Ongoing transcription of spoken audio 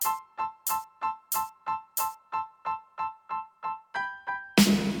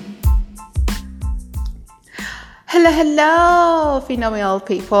Hello, phenomenal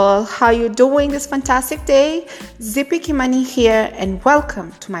people. How you doing this fantastic day? Zippy Kimani here, and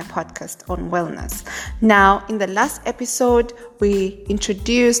welcome to my podcast on wellness. Now, in the last episode, we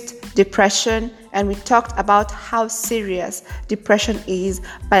introduced depression and we talked about how serious depression is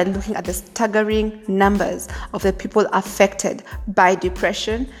by looking at the staggering numbers of the people affected by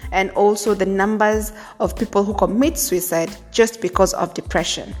depression and also the numbers of people who commit suicide just because of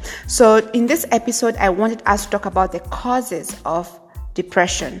depression. So in this episode, I wanted us to talk about the causes of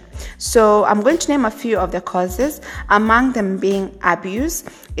depression. So I'm going to name a few of the causes, among them being abuse.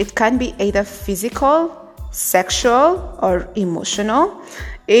 It can be either physical, sexual, or emotional.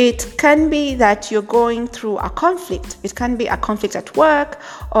 It can be that you're going through a conflict. It can be a conflict at work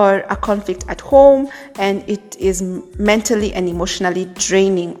or a conflict at home, and it is mentally and emotionally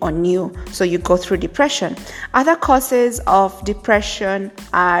draining on you. So you go through depression. Other causes of depression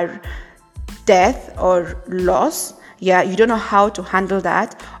are death or loss. You don't know how to handle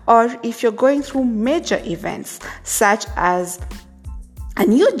that. Or if you're going through major events such as a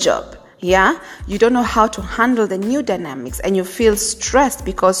new job, you don't know how to handle the new dynamics and you feel stressed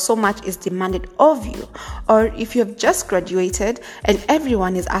because so much is demanded of you. Or if you have just graduated and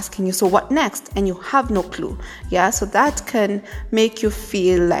everyone is asking you, so what next? And you have no clue. So that can make you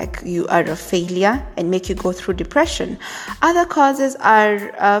feel like you are a failure and make you go through depression. Other causes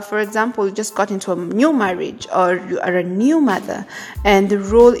are, for example, you just got into a new marriage or you are a new mother and the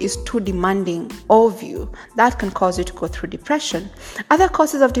role is too demanding of you. That can cause you to go through depression. Other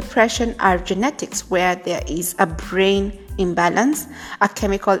causes of depression are genetics, where there is a brain imbalance, a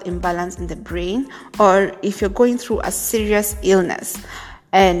chemical imbalance in the brain, or if you're going through a serious illness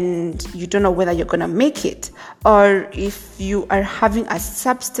and you don't know whether you're going to make it, or if you are having a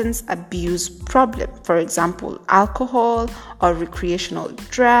substance abuse problem, for example, alcohol or recreational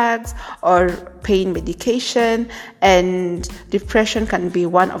drugs or pain medication, and depression can be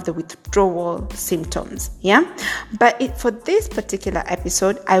one of the withdrawal symptoms. But for this particular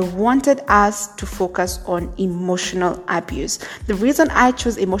episode, I wanted us to focus on emotional abuse. The reason I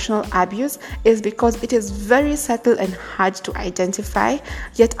chose emotional abuse is because it is very subtle and hard to identify,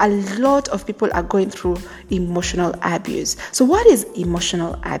 yet a lot of people are going through emotional abuse. So what is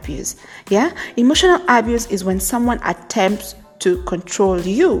emotional abuse? Emotional abuse is when someone attempts to control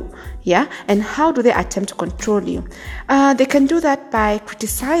you. And how do they attempt to control you? They can do that by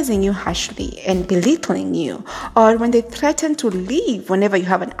criticizing you harshly and belittling you, or when they threaten to leave whenever you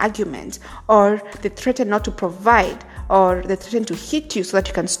have an argument, or they threaten not to provide, or they threaten to hit you so that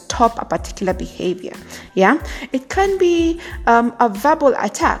you can stop a particular behavior. It can be a verbal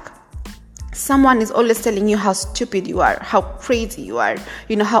attack. Someone is always telling you how stupid you are, how crazy you are,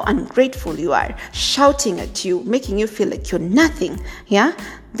 how ungrateful you are, shouting at you, making you feel like you're nothing.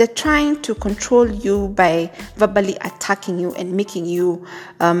 They're trying to control you by verbally attacking you and making you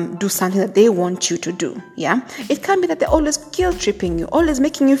do something that they want you to do. It can be that they're always guilt-tripping you, always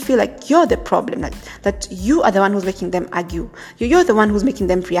making you feel like you're the problem, that you are the one who's making them argue. You're the one who's making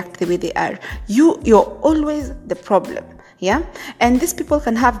them react the way they are. You're always the problem. And these people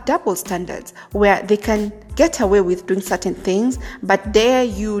can have double standards where they can get away with doing certain things, but dare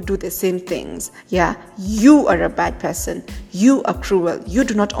you do the same things. You are a bad person. You are cruel. You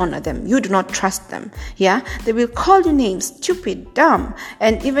do not honor them. You do not trust them. They will call you names, stupid, dumb,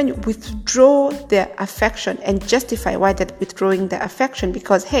 and even withdraw their affection and justify why they're withdrawing their affection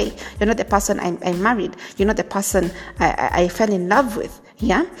because, hey, you're not the person I married. You're not the person I fell in love with.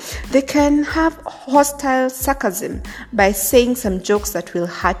 They can have hostile sarcasm by saying some jokes that will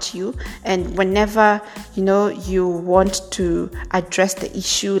hurt you, and whenever you want to address the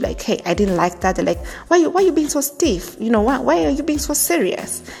issue, like, hey, I didn't like that, they're like, why are you being so stiff? Why are you being so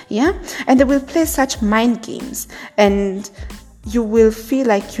serious? And they will play such mind games, and you will feel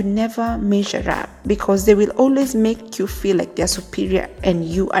like you never measure up because they will always make you feel like they're superior and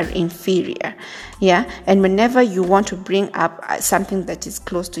you are inferior. And whenever you want to bring up something that is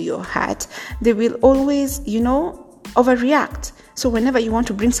close to your heart, they will always, overreact. So whenever you want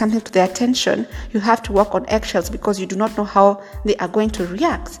to bring something to their attention, you have to walk on eggshells because you do not know how they are going to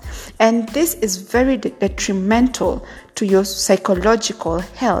react. And this is very detrimental to your psychological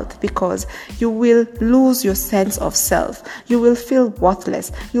health because you will lose your sense of self. You will feel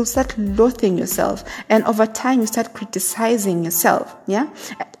worthless. You'll start loathing yourself. And over time, you start criticizing yourself.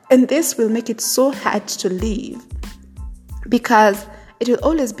 And this will make it so hard to leave because it will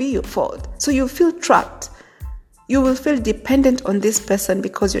always be your fault. So you feel trapped. You will feel dependent on this person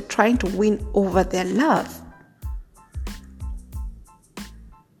because you're trying to win over their love.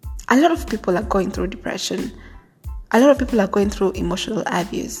 A lot of people are going through depression. A lot of people are going through emotional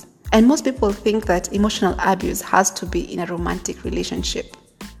abuse. And most people think that emotional abuse has to be in a romantic relationship.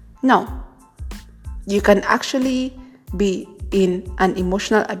 No. You can actually be in an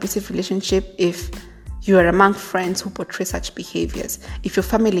emotional abusive relationship if you are among friends who portray such behaviors, if your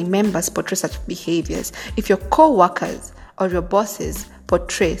family members portray such behaviors, if your co-workers or your bosses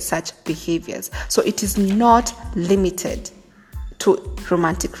portray such behaviors. So it is not limited to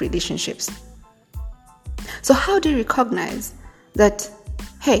romantic relationships. So how do you recognize that,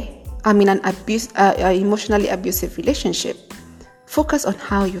 hey, I'm in an emotionally abusive relationship? Focus on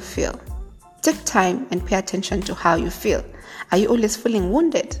how you feel. Take time and pay attention to how you feel. Are you always feeling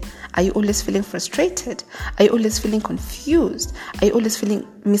wounded? Are you always feeling frustrated? Are you always feeling confused? Are you always feeling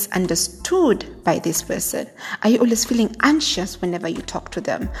misunderstood by this person? Are you always feeling anxious whenever you talk to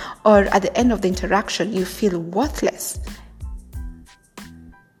them? Or at the end of the interaction, you feel worthless?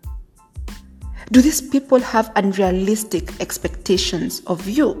 Do these people have unrealistic expectations of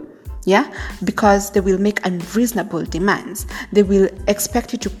you? Yeah, because they will make unreasonable demands. They will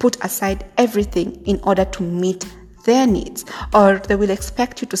expect you to put aside everything in order to meet their needs, or they will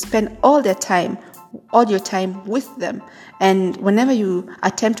expect you to spend all your time with them. And whenever you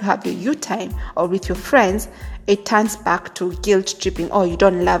attempt to have your you time or with your friends, it turns back to guilt tripping. Oh, you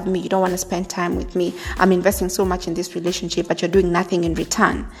don't love me. You don't want to spend time with me. I'm investing so much in this relationship, but you're doing nothing in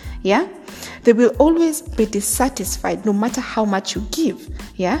return. Yeah. They will always be dissatisfied no matter how much you give.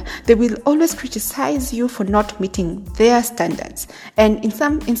 Yeah. They will always criticize you for not meeting their standards. And in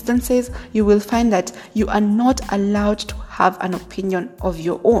some instances, you will find that you are not allowed to have an opinion of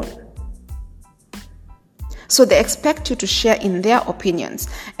your own. So they expect you to share in their opinions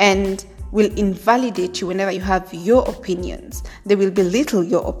and will invalidate you whenever you have your opinions. They will belittle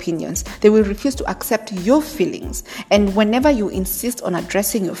your opinions. They will refuse to accept your feelings. And whenever you insist on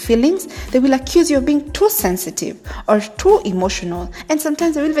addressing your feelings, they will accuse you of being too sensitive or too emotional. And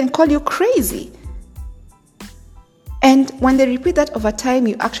sometimes they will even call you crazy. And when they repeat that over time,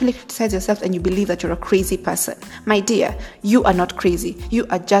 you actually criticize yourself and you believe that you're a crazy person. My dear, you are not crazy. You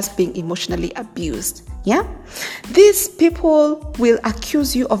are just being emotionally abused. Yeah? These people will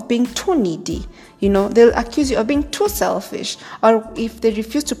accuse you of being too needy. They'll accuse you of being too selfish. Or if they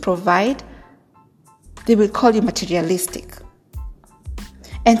refuse to provide, they will call you materialistic.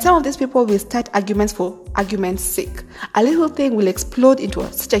 And some of these people will start arguments for argument's sake. A little thing will explode into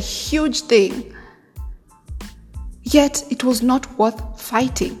such a huge thing. Yet it was not worth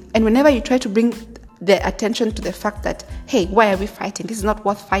fighting. And whenever you try to bring their attention to the fact that, hey, why are we fighting? This is not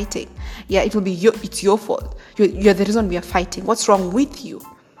worth fighting. Yeah, it will be it's your fault. You're the reason we are fighting. What's wrong with you?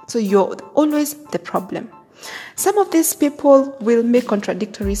 So you're always the problem. Some of these people will make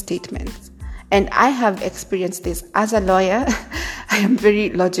contradictory statements. And I have experienced this as a lawyer. I am very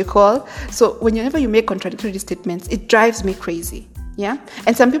logical. So whenever you make contradictory statements, it drives me crazy. Yeah.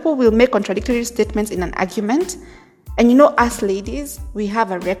 And some people will make contradictory statements in an argument. And us ladies, we have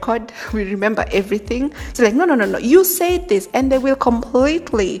a record. We remember everything. So no. You said this. And they will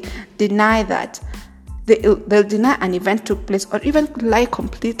completely deny that. They'll deny an event took place or even lie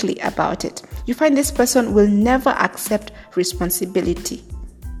completely about it. You find this person will never accept responsibility.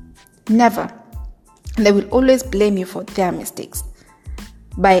 Never. And they will always blame you for their mistakes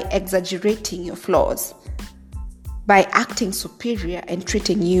by exaggerating your flaws, by acting superior and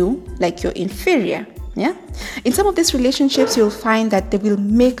treating you like you're inferior. Yeah. In some of these relationships, you'll find that they will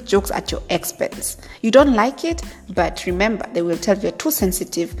make jokes at your expense. You don't like it, but remember, they will tell you you're too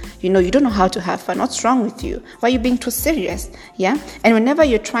sensitive. You don't know how to have fun. What's wrong with you? Why are you being too serious? Yeah. And whenever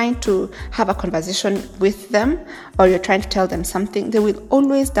you're trying to have a conversation with them or you're trying to tell them something, they will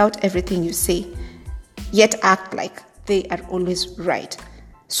always doubt everything you say, yet act like they are always right.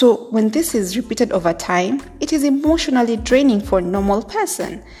 So when this is repeated over time, it is emotionally draining for a normal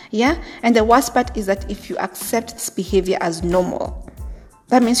person. Yeah. And the worst part is that if you accept this behavior as normal,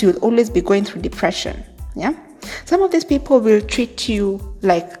 that means you will always be going through depression. Yeah. Some of these people will treat you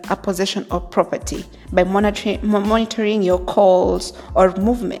like a possession or property by monitoring your calls or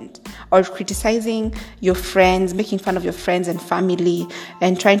movement, or criticizing your friends, making fun of your friends and family,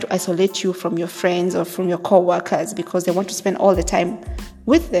 and trying to isolate you from your friends or from your co-workers because they want to spend all the time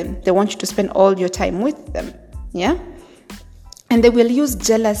with them. They want you to spend all your time with them. Yeah. And they will use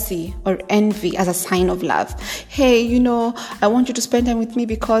jealousy or envy as a sign of love. Hey, I want you to spend time with me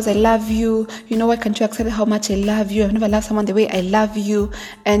because I love you. Why can't you accept how much I love you? I've never loved someone the way I love you.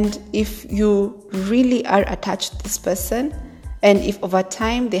 And if you really are attached to this person, and if over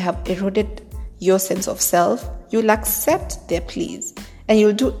time they have eroded your sense of self, you'll accept their pleas and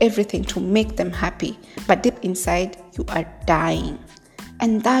you'll do everything to make them happy. But deep inside, you are dying.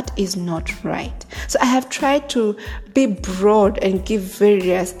 And that is not right. So I have tried to be broad and give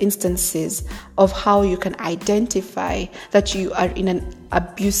various instances of how you can identify that you are in an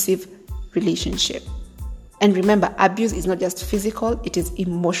abusive relationship. And remember, abuse is not just physical, it is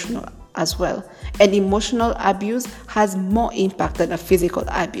emotional as well. And emotional abuse has more impact than a physical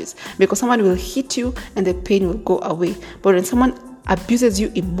abuse, because someone will hit you and the pain will go away. But when someone abuses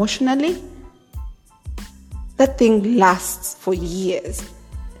you emotionally, that thing lasts for years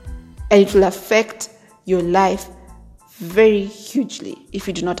and it will affect your life very hugely if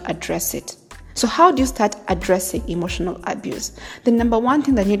you do not address it. So how do you start addressing emotional abuse? The number one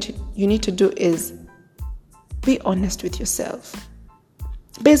thing that you need to do is be honest with yourself.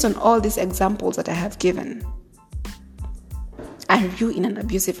 Based on all these examples that I have given, are you in an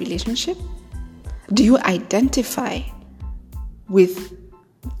abusive relationship? Do you identify with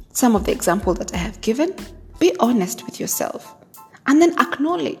some of the examples that I have given? Be honest with yourself and then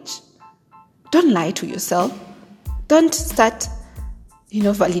acknowledge. Don't lie to yourself. Don't start,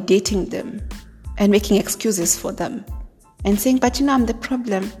 validating them and making excuses for them and saying, but I'm the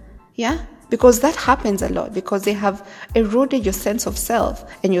problem. Yeah? Because that happens a lot, because they have eroded your sense of self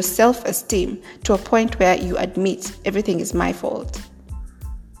and your self-esteem to a point where you admit everything is my fault.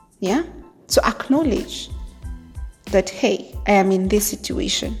 Yeah? So acknowledge that, hey, I am in this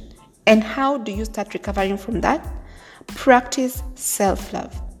situation. And how do you start recovering from that? Practice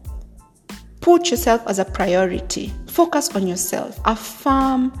self-love. Put yourself as a priority. Focus on yourself.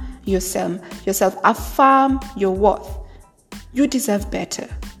 Affirm yourself. Affirm your worth. You deserve better.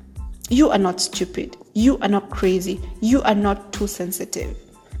 You are not stupid. You are not crazy. You are not too sensitive.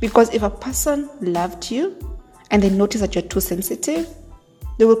 Because if a person loved you and they notice that you're too sensitive,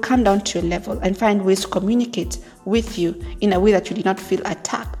 they will come down to your level and find ways to communicate with you in a way that you did not feel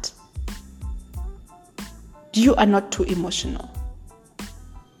attacked. You are not too emotional.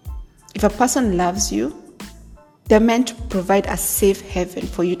 If a person loves you, they're meant to provide a safe haven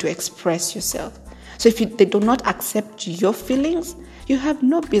for you to express yourself. So if they do not accept your feelings, you have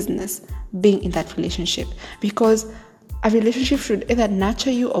no business being in that relationship, because a relationship should either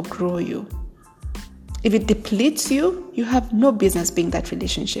nurture you or grow you. If it depletes you, you have no business being in that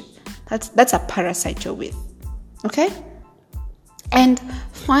relationship. That's a parasite you're with. Okay? And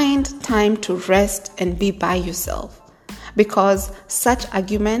find time to rest and be by yourself, because such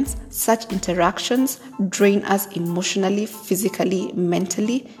arguments, such interactions drain us emotionally, physically,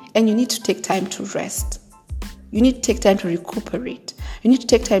 mentally, and you need to take time to rest. You need to take time to recuperate. You need to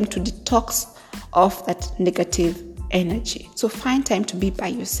take time to detox off that negative energy. So find time to be by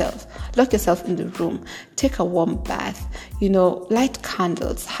yourself. Lock yourself in the room. Take a warm bath. Light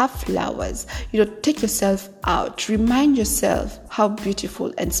candles. Have flowers. Take yourself out. Remind yourself how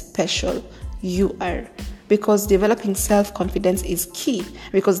beautiful and special you are. Because developing self-confidence is key.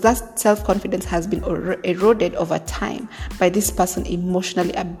 Because that self-confidence has been eroded over time by this person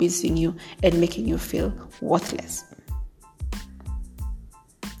emotionally abusing you and making you feel worthless.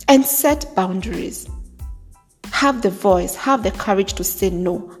 And set boundaries. Have the voice, have the courage to say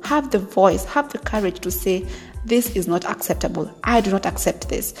no. Have the voice, have the courage to say, this is not acceptable. I do not accept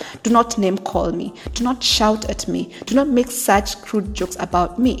this. Do not name call me. Do not shout at me. Do not make such crude jokes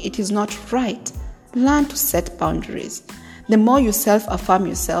about me. It is not right. Learn to set boundaries. The more you self-affirm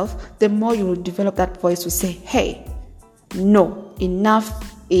yourself, the more you will develop that voice to say, hey, no,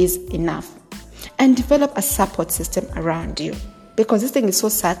 enough is enough. And develop a support system around you. Because this thing is so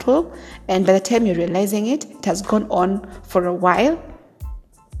subtle, and by the time you're realizing it, it has gone on for a while,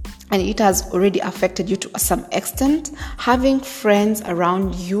 and it has already affected you to some extent. Having friends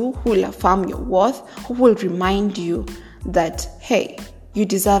around you who will affirm your worth, who will remind you that, hey, you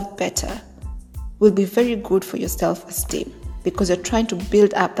deserve better, will be very good for your self-esteem, because you're trying to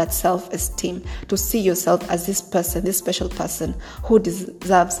build up that self-esteem to see yourself as this person, this special person who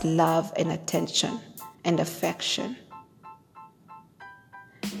deserves love and attention and affection.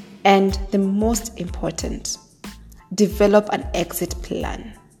 And the most important, develop an exit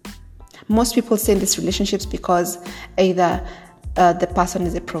plan. Most people stay in these relationships because either the person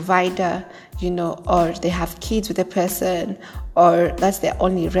is a provider, or they have kids with the person, or that's their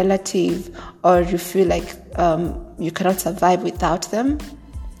only relative, or you feel like you cannot survive without them.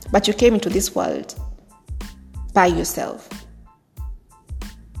 But you came into this world by yourself.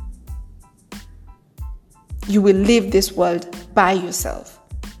 You will leave this world by yourself.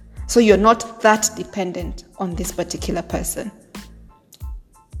 So you're not that dependent on this particular person.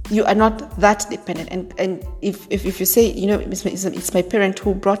 You are not that dependent. And if you say, it's my parent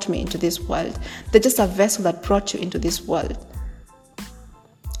who brought me into this world, they're just a vessel that brought you into this world.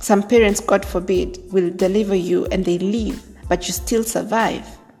 Some parents, God forbid, will deliver you and they leave, but you still survive.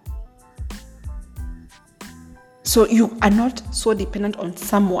 So you are not so dependent on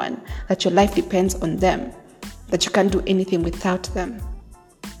someone that your life depends on them, that you can't do anything without them.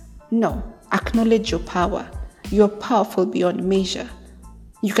 No, acknowledge your power. You're powerful beyond measure.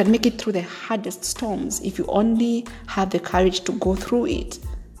 You can make it through the hardest storms if you only have the courage to go through it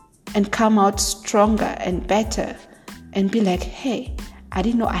and come out stronger and better and be like, hey, I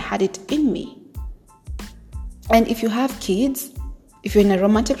didn't know I had it in me. And if you have kids, if you're in a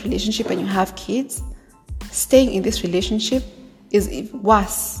romantic relationship and you have kids, staying in this relationship is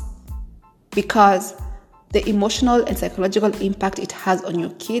worse because the emotional and psychological impact it has on your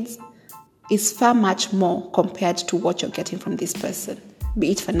kids is far much more compared to what you're getting from this person,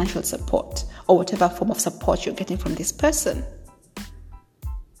 be it financial support or whatever form of support you're getting from this person.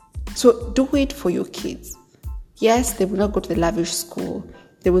 So do it for your kids. Yes, they will not go to the lavish school.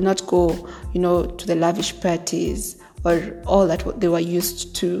 They will not go, to the lavish parties or all that they were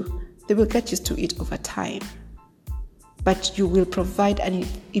used to. They will get used to it over time. But you will provide an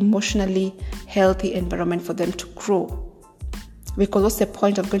emotionally healthy environment for them to grow. Because what's the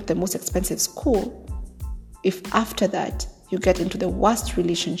point of going to the most expensive school if after that you get into the worst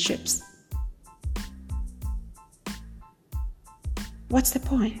relationships? What's the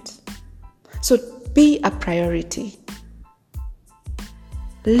point? So be a priority.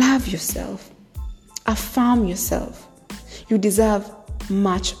 Love yourself. Affirm yourself. You deserve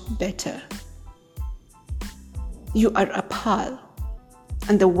much better. You are a pearl,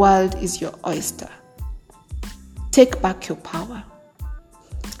 and the world is your oyster. Take back your power.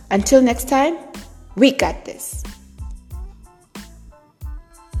 Until next time, we got this.